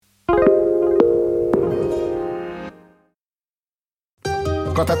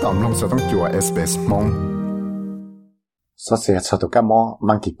ก็ถ้าตอมลงสต้องจัว SBS มงสเสียชตุกามอ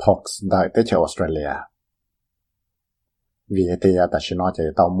monkeypox ได้ที่ออสเตรเลียวีเอทีแต่ชินอจะ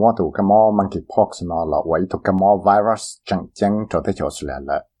ตอมตุกามอ monkeypox นอหลอกไว้ตุกามอไวรัสจังตัวที่ออสเตรเลีย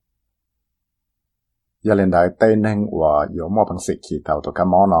ละยาเลนได้เต้นนึงว่าอยู่มอบังสิขีเต่าตุกา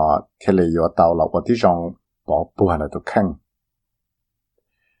มอนอเทเลอยู่เต่าหลอกว่าที่จงปอปัวในตุกแข้ง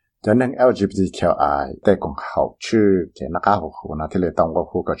จะนั่ง LGBTQI แต่ของเขาชื่อเกี่ยนักข่าวนะที่เลยต้องว่า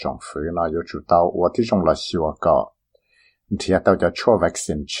คู่กับจงฟื้นนะอยู่จุดเต่าว่าที่จงละชัวก็ที่เต่าจะช่วยวัค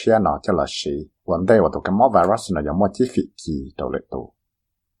ซีนเชื่อนะจะละชีวันเดียวตัวกับมอไวรัสนะยังไม่ที่ฟิกีตัวเล็กตัว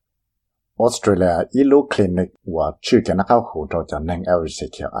ออสเตรเลียอีลูคลินิกว่าชื่อเกี่ยนักข่าวเราจะนั่ง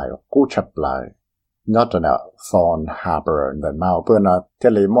LGBTQI กู้ชับเลยนอกจากนั้นซอนฮาร์เบอร์ในมาเพื่อนนะที่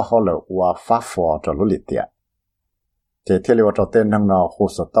เลยมั่วเขาเลยว่าฟ้าฟอจะลุลิเตียเจ้าที่เรียกว่าเต้นทั้งนอคู่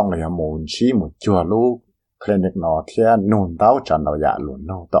สต้องเลยมุนชี้มุนจัวลูกคลินิกนอเทียนุ่นเต้าจันเราอยากหลุน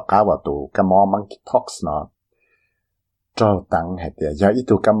นอต่อก้าวตัวกมอมังคีพ็อกซ์นอเจ้าตั้งให้เดียยาอี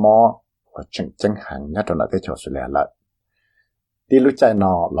ตัวกมอว่าจังหันเนี่ยตอนนั้นได้ชดเชยละที่รู้ใจน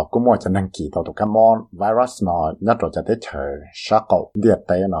อเราก็มั่วจะนั่งกี่ตัวกมอไวรัสนอเนี่ยตัวจะได้เฉยชักเอาเดียดเ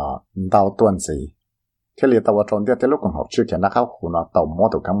ตนอเต้าต้นสีที่เรียกตัวจนเดียดเตลูกของเขาชื่อแค่นักเข้าหูนอต่อมั่ว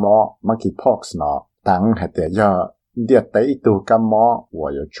ตัวกมอมังคีพ็อกซ์นอตั้งให้เดียยาเดียดตัวกมอว่า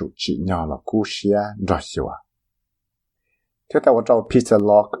อยู่จุดจีนละกูเชียรอชัวที่แต่ว่าเจ้าพีเตอร์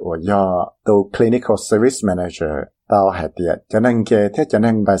ล็อกว่าอยู่ตัว clinical service manager ตัวเหตุจะนั่งเกย์ที่จะ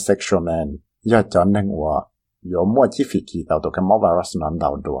นั่ง bisexual man อยากจะนั่งว่าอยู่มั่วที่ฟิกีตัวกมอไวรัสนั้นดา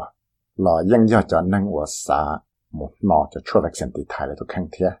วดัวหล่อยังอยากจะนั่งว่าสาหมดนอจะช่วยวัคซีนติดไทยเลยทุกครั้ง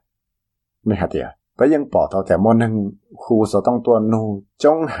เทียไม่เหตุแต่ยังปอดตัวแต่มั่วนั่งหูสต้องตัวนูจ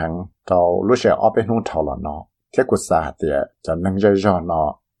งหังตัวรู้สึกออกเป็นหูเท่าละนอเที่ยกุศลเดียจะนั่งเจอๆนอ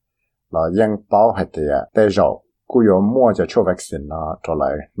เรายังเป้าให้เดียแต่เรากูยอมมั่วจะช่วยวัคซีนนอตัวเล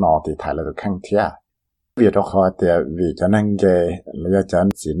ยนอที่ไทยเลยทุกครั้งเทียวีตัวคอเดียวีจะนั่งเกย์แล้วจะ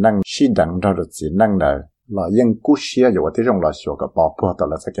จีนั่งชีดังเราจีนั่งเลยเรายังกูเชียอยู่ว่าที่ตรงเราชัวกับปอพัวตัว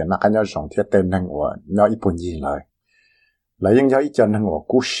ละสักแค่นักการยอดส่งเทียเต้นนั่งว่าย่อญี่ปุ่นยีเลยแล้วยังย่ออีจันนั่งว่า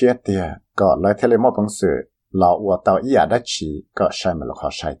กูเชียเดียก็เลยเทเลมอบังสือเราว่าตัวอีอาได้ชีก็ใช้ไม่ลูกเขา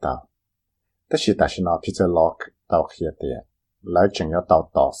ใช้ตัวแต่是但是呢พีเตอร์ล็อก到เขียเดียแล้วจึง要到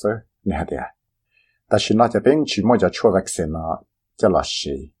ต่อซื้อนี่ฮะเดียแต่是呢จะเป็นชีมจะช่วยวัคซีนนะจะละ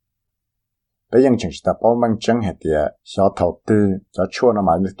ชีแต่ยังจึงจะป้องมันจังเหตุชาว头ตื้อจะช่วยนะม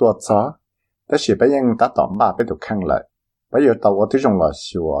าในตัวซ้อแต่是ไปยังตัดต่อบ้าไปถูกขังเลยไปอยู่ตัวที่จงละ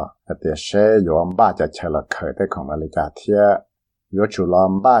ชัวเหตุเช่อยู่บ้าจะเชลเคยได้ของนาฬิกาเทียอยู่จุล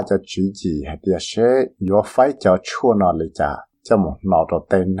บ้าจะจีจีเหตุเช่อยู่ไฟจะช่วยนาฬิกาจะหมดนอตัวเ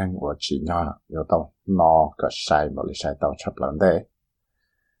ต้นนั่งว่าจีน่าอยู่ตัวนอก็ใช้บริใช้ตัวชับหลังได้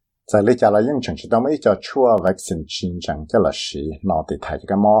在理解了ยังฉันจะต้องไม่จะช่วยวัคซีนชินจังจะละชีนอติดไทยจะ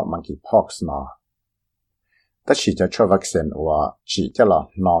ก็มอ monkeypox นอแต่ชีจะช่วยวัคซีนว่าจีจะละ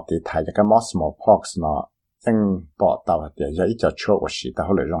นอติดไทยจะก็มอ smallpox นอยังปอดตัวเดียวจะช่วยว่าชีแต่เข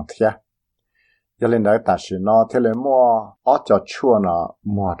าเลยร้องเทียยังเล่นได้แต่ชีนอเทเลมัวอ๋อจะช่วยนอ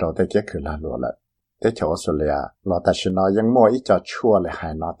มัวเราได้แค่คือละลัวเลยแต่ที่ออสเตรเลียเราแต่ฉันยังมั่วอีจะชั่วเลยหา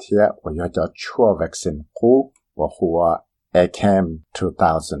ยนาเทียว่าอยากจะชั่ววัคซีนคู่ว่าหัว ACAM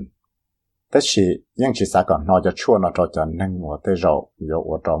 2000แต่ชียังชีสาก่อนเราจะชั่วเราจะนั่งว่าแต่เราอยู่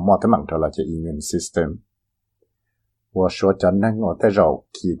ว่าเรามั่วแต่มันเราจะ immune system ว่าชัวจะนั่งว่าแต่เรา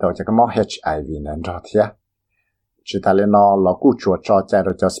คิดเราจะก็มั่ว HIV นั่นเราเทียจิตาเลนเรากู้ชัวจอใจเร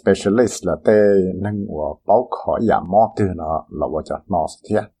าจะ specialist ละแต่นั่งว่าเป้าขออย่ามั่วตื่นเราว่าจะนอสเ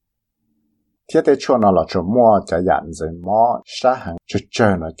ทียที่ได้ชวนเราจะมั่วจะยันจะมั่วสาหังจะเจอ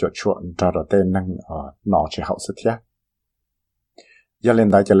เราจะชวนเราเต้นนั่งนอจะเขาสุดที่ยาเล่น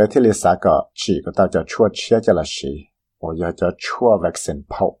ได้จะเล่นที่ลิสาก็ชีก็ต้องจะชวนเชียจะละชีว่าอยากจะชวนวัคซีน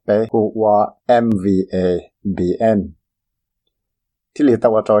เผาไปกูว่า MVABN ที่ลิต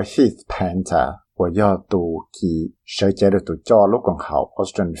ว่าจะ Heath Panther ว่าอยากดูกี่ใช้ใจดูจอลูกของเขา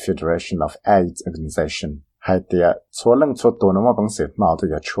Australian Federation of AIDS Organizationให้เดียส่วนเรื่องส่วนตัวนั้นว่าบางสิ่งมาตัว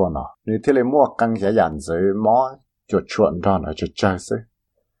จะชวนเนาะนี่ที่เลยมั่วกังจะยันจะมั่วจะชวนเราเนาะจะเจอสิ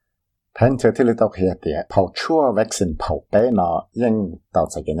แผนเธอที่เลยต้องเฮียเดียเผาชั่ววัคซีนเผาไปเนาะยังต่อ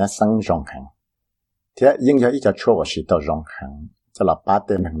จากนี้สังจงหังเทียยิ่งจะอีจะชั่วว่าสิต่อจงหังจะหลับป้าเ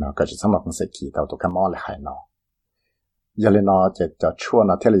ต็มหนึ่งเนาะก็จะสำหรับบางสิ่งที่ต่อตัวกันมั่วเลยหายเนาะยาเลยเนาะจะชั่วเ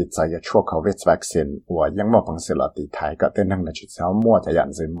นาะที่เลยจะชั่วเขาเวชวัคซีนว่ายังมั่วบางสิ่งเราตีไทยก็เต็มหนึ่งเนาะจะเอามั่วจะยัน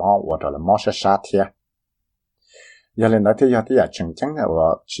จะมั่วว่าตัวละมั่วช้าเทียยาเลนได้ที่ยาที่อยากจังจังว่า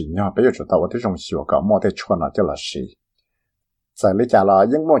จีน่าไปอยู่จุดตัวที่ตรงชัวก็มั่วได้ชั่วน่ะจะละชี在理解了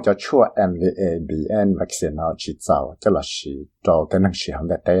ยังมั่วจะชั่ว MVABN วัคซีนน่ะจีเจ้าจะละชีตัวแต่หนังสือหัน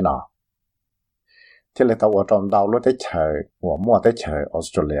ได้เนาะ thế là tao ở trong đầu lúc tới chờ của mua tới chờ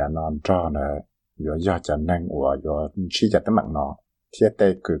Australia nó cho nữa rồi giờ cho nên rồi chỉ cho tới mặt nó thế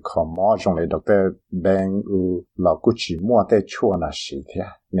tại cứ có mua trong này doctor Ben là cứ chỉ mua tới chua là gì thế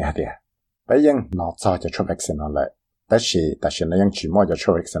nè thế bây giờ nó cho vaccine nó lại但是那样只摸就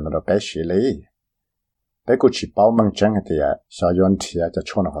出 vaccine 了白是嘞，白过去包门诊的小问题就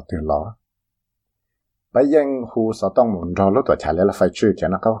出那个对了。白人户所当门着路多下来了，phải去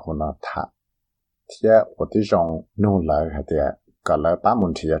见那个户呢他，贴我的种努力的，个了把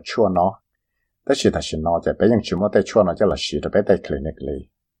问题出呢，但是呢，在白人只摸在出呢，就了是的白在 clinic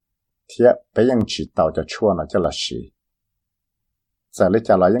里，贴白人知道就出呢，就了是。在你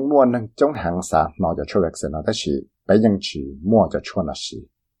家了，因摸能中行啥，那就出 vaccine 了，但是。bây giờ chỉ mua cho chua là gì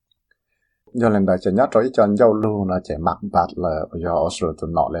giờ lần đầu chỉ nhớ cho ý chọn dâu lưu nó chỉ mặc bát là giờ Australia tụi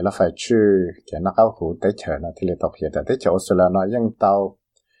nọ lại là phải chứ cái nó áo hủ tới chờ nó thì lại tập hiện tại tới chỗ Australia nó nhưng tao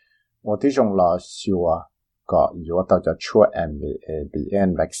một tí trong là siêu có yếu tao cho chua MVA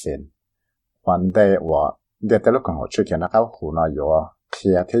BN vaccine vấn đề và để tới lúc còn họ chưa cái nó áo hủ nó yếu thì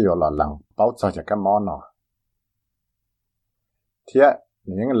yếu là lần bảo cho cái món nó thì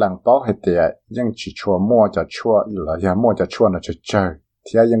những lần đó thì nhưng chỉ chua mua cho chua là giờ mua cho chua nó cho chơi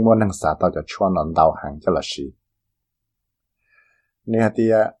thì nhưng mua năng xả tao cho chua nó đào hàng cho là gì nè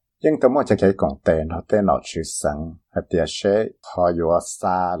thì nhưng tôi mua cho cái công tên nó chữ sáng thì sẽ họ yếu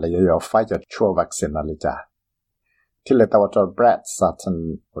xa là yếu phải cho chua vaccine là cha thì là tao cho Brad Sutton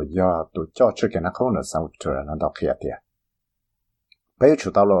ở giờ tụi cho cái nó không được sao được nó đọc kia thì bây giờ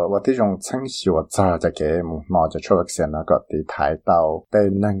chúng ta là我这种程序我做这个毛就出vaccine那个的台到对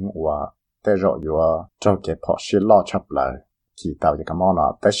能我对肉有做个跑是拉出来，知道这个毛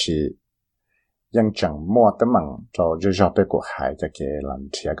呢，但是因正摸的门就日日被过海这个人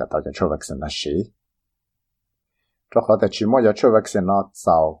贴个到就出 vaccine 那是，这好的只摸要出 vaccine 那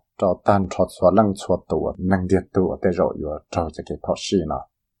早就单出错冷错多能的多对肉有做这个跑是呢。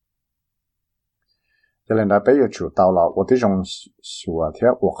cho nên đã bây giờ chủ tàu là 我的用说贴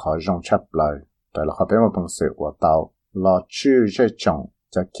我好用出来，对了，好别么本事我到了去这种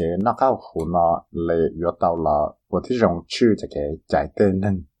这个那个湖呢来约到了我的用去这个在的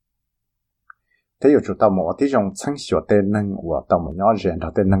人，这有主到我的用成学的人，我到我要人他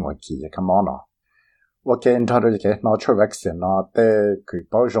的人我记干嘛呢？我跟他的这个拿出 vaccine 呢，的给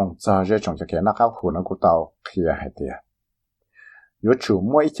保用在这种这个那个湖呢，我到去还的。有主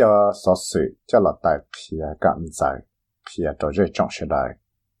每家所水叫了带皮干在皮到这种时代，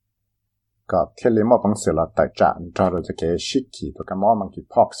个天里莫本事了带战找到这个时期都跟毛们给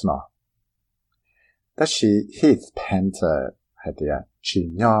pox 呢，但是 Heath Panther 还的只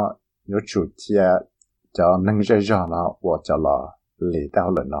要有主接叫能热热呢，我叫了离到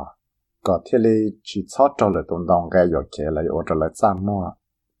了呢，个天里只操着了东东该有给了我着了赞末。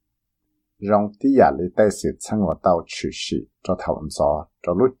让低压力带是趁我到去世做头文做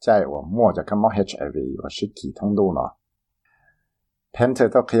做录在我摸着个猫 HIV 我是体通度了 Pente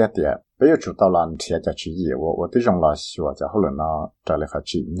都可以的不要主到了贴着去意我对用了说在后来呢这里和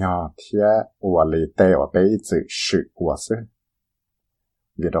只鸟贴我里带我杯子是我是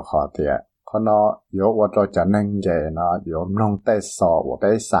也都好的可能有我做着能给呢有弄带少我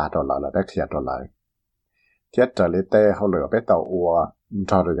被杀到了被贴到了贴这里带后来被到我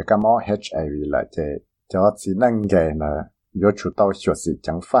cho được cái món HIV là cho chỉ năng nghề là do chủ tàu sửa sĩ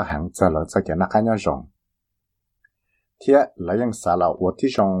chẳng phát hành cho là cho cái nó khác nhau rồi. Thế là những sao là 我的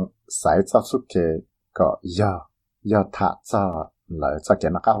种sai cho suốt cái giờ thả cho là cho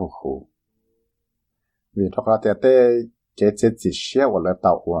cái nó khác hữu. Vì đó là cái chỉ share 我来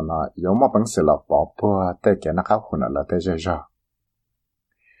到我呢有么本事了保护对cái nó khác hữu là对rồi.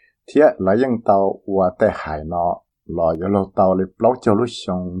 Thế là những tàu 我对海呢là do lâu tàu li lâu cho lúc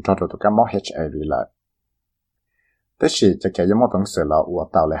xong cho được cái món HIV lại. Thế thì cái cái món bằng sự là 我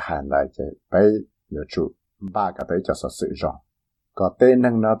到来喊来这被有主八个对叫做使用。个对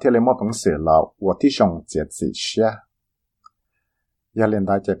能呢，天里món bằng sự là 我的用节制些。要连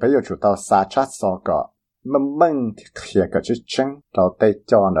带这被有主到三叉所个，慢贴个去真到对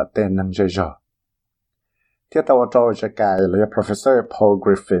叫呢对能热热。Thế tao cho cái là Professor Paul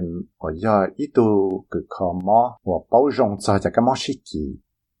Griffin ở giờ ít tu cái khó mò và bảo rộng cho cái món sĩ kỳ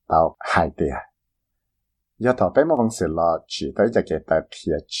tao hai địa. Giờ tao bé mò bằng sự là chỉ tới cái tại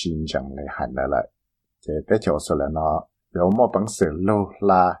phía chiến tranh này hành lại. Cái bé chỗ số là nó có mò bằng sự lâu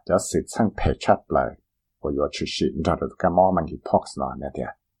là cho sự chân phê chấp lại và có chủ sĩ cho được cái mò mang cái pox nó nè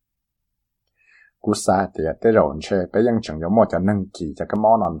địa. Cú xa địa tới rồi chơi bé dân chẳng có mò cho nâng kỳ cho cái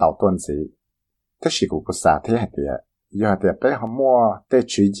mò nó đào tuần gì. Thế thì cũng có xa thế hả địa, giờ địa bé họ mua tế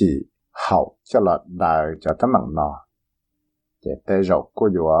chú gì hậu cho là đại cho tấm mạng nó. để tay rau của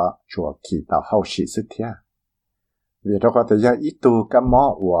chùa kỳ tàu hậu sĩ sức thế vì đó có thể do ít tu cái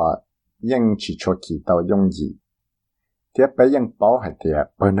mỏ và nhưng chỉ cho kỳ tàu dùng gì thế bây giờ bảo hay thì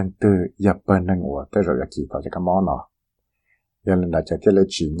bên năng tư giờ bên năng của tay rồi kỳ tàu cho cái mỏ nó giờ là cho thế là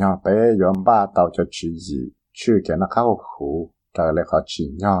chỉ nhau bây giờ ba tàu cho chỉ gì chưa cái nó khá khổ trở lại họ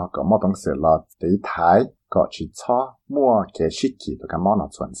chỉ nhau có một đồng sự là để thái có chỉ cho mua cái shit kỳ cái mỏ nó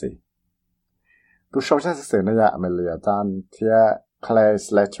chuẩn gì tôi sau sẽ xử này là mình lựa chọn thì Claire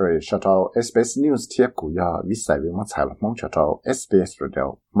Slattery cho tàu SBS News tiếp của giờ viết sai với một sai là mong cho tàu SBS Radio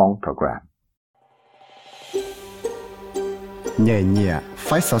mong program nhẹ nhẹ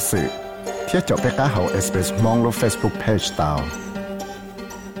phải sợ sự thiết cho bé cá hậu SBS mong lo Facebook page tàu